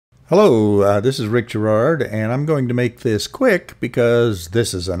Hello, this is Rick Gerard, and I'm going to make this quick because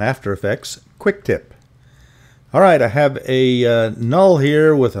this is an After Effects quick tip. Alright, I have a null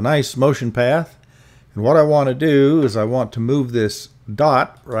here with a nice motion path, and what I want to do is I want to move this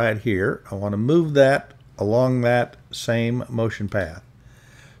dot right here. I want to move that along that same motion path.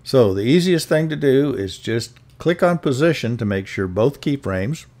 So the easiest thing to do is just click on position to make sure both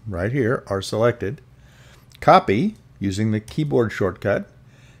keyframes right here are selected. Copy using the keyboard shortcut.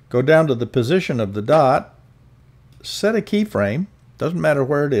 Go down to the position of the dot, set a keyframe, doesn't matter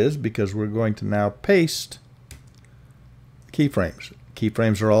where it is because we're going to now paste keyframes.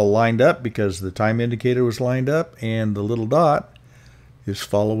 Keyframes are all lined up because the time indicator was lined up and the little dot is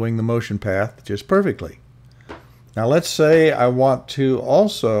following the motion path just perfectly. Now let's say I want to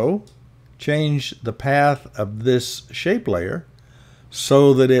also change the path of this shape layer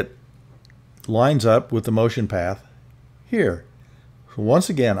so that it lines up with the motion path here. So once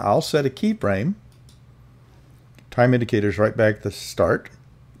again, I'll set a keyframe. Time indicator's right back at the start.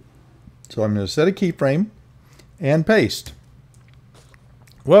 So I'm going to set a keyframe and paste.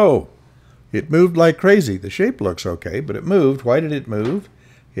 Whoa! It moved like crazy. The shape looks okay, but it moved. Why did it move?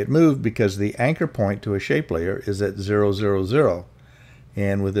 It moved because the anchor point to a shape layer is at 0, 0, 0.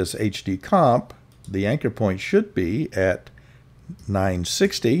 And with this HD comp, the anchor point should be at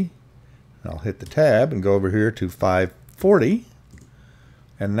 960. I'll hit the tab and go over here to 540.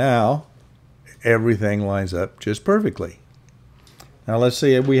 And now everything lines up just perfectly. Now let's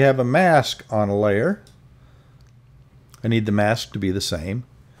say we have a mask on a layer. I need the mask to be the same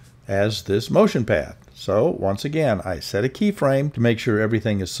as this motion path. So once again, I set a keyframe to make sure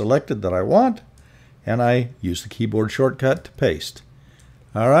everything is selected that I want, and I use the keyboard shortcut to paste.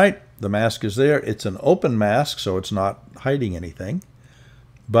 All right, the mask is there. It's an open mask, so it's not hiding anything,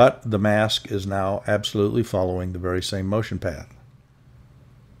 but the mask is now absolutely following the very same motion path.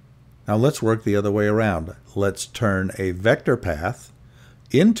 Now let's work the other way around. Let's turn a vector path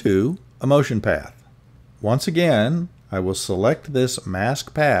into a motion path. Once again, I will select this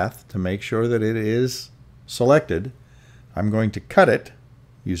mask path to make sure that it is selected. I'm going to cut it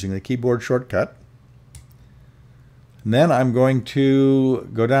using the keyboard shortcut. And then I'm going to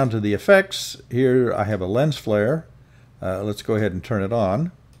go down to the effects. Here I have a lens flare. Let's go ahead and turn it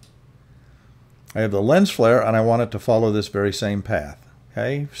on. I have the lens flare and I want it to follow this very same path.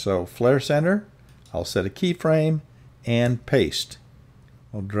 Okay, so flare center, I'll set a keyframe and paste.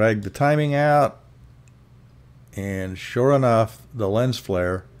 I'll drag the timing out, and sure enough, the lens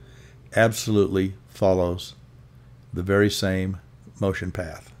flare absolutely follows the very same motion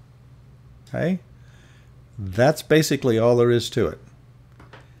path. Okay, that's basically all there is to it.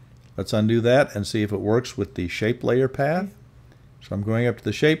 Let's undo that and see if it works with the shape layer path. So I'm going up to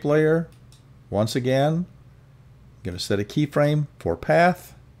the shape layer once again. I'm going to set a keyframe for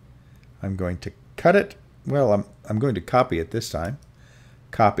path. I'm going to cut it. Well, I'm going to copy it this time.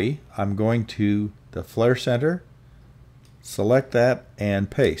 Copy. I'm going to the flare center, select that,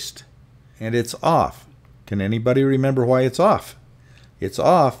 and paste. And it's off. Can anybody remember why it's off? It's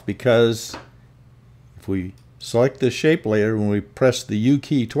off because if we select this shape layer, when we press the U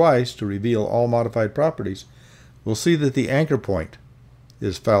key twice to reveal all modified properties, we'll see that the anchor point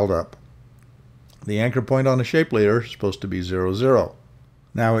is fouled up. The anchor point on the shape layer is supposed to be 0, 0.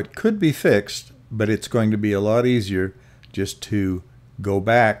 Now it could be fixed, but it's going to be a lot easier just to go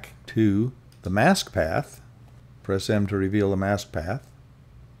back to the mask path, press M to reveal the mask path,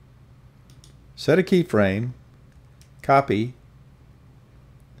 set a keyframe, copy,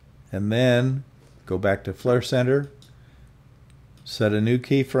 and then go back to flare center, set a new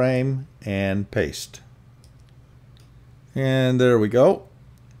keyframe, and paste. And there we go.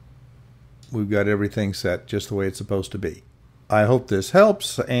 We've got everything set just the way it's supposed to be. I hope this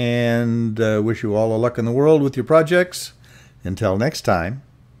helps, and wish you all the luck in the world with your projects. Until next time,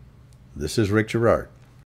 this is Rick Gerard.